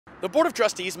The Board of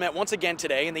Trustees met once again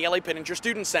today in the L.A. Pittenger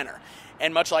Student Center,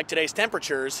 and much like today's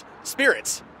temperatures,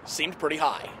 spirits seemed pretty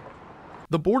high.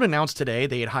 The board announced today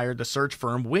they had hired the search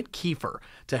firm Whit Kiefer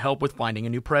to help with finding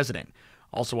a new president.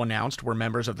 Also announced were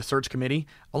members of the search committee,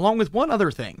 along with one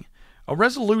other thing, a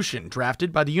resolution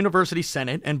drafted by the University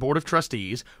Senate and Board of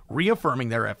Trustees reaffirming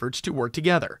their efforts to work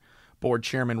together. Board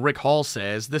Chairman Rick Hall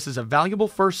says this is a valuable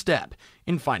first step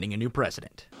in finding a new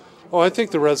president. Well, I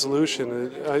think the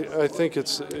resolution, I think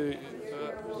it's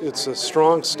a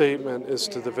strong statement as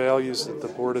to the values that the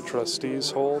Board of Trustees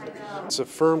hold. It's a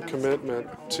firm commitment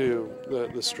to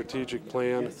the strategic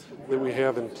plan that we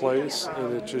have in place,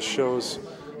 and it just shows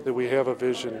that we have a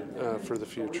vision for the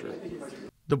future.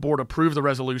 The board approved the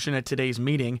resolution at today's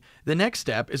meeting. The next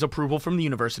step is approval from the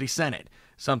University Senate,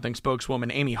 something spokeswoman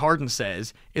Amy Harden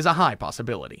says is a high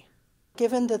possibility.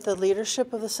 Given that the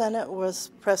leadership of the Senate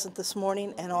was present this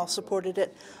morning and all supported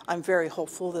it, I'm very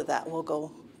hopeful that that will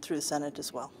go through the Senate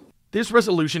as well. This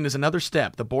resolution is another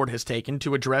step the board has taken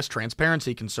to address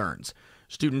transparency concerns.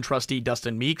 Student trustee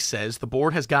Dustin Meeks says the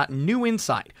board has gotten new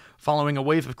insight following a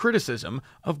wave of criticism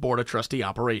of Board of Trustee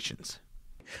operations.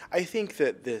 I think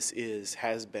that this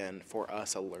has been for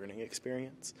us a learning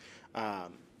experience.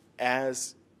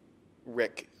 As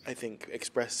Rick, I think,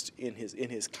 expressed in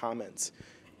his comments,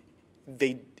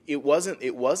 it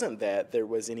wasn't that there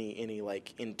was any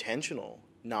like intentional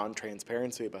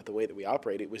non-transparency about the way that we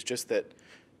operate. It was just that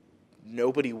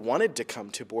nobody wanted to come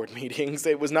to board meetings.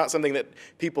 It was not something that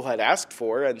people had asked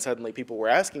for, and suddenly people were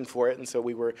asking for it, and so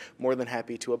we were more than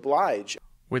happy to oblige.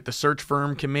 With the search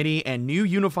firm committee and new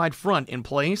unified front in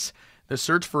place, the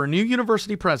search for a new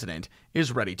university president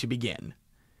is ready to begin.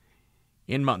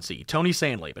 In Muncie, Tony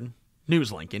Sandleben,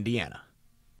 NewsLink, Indiana.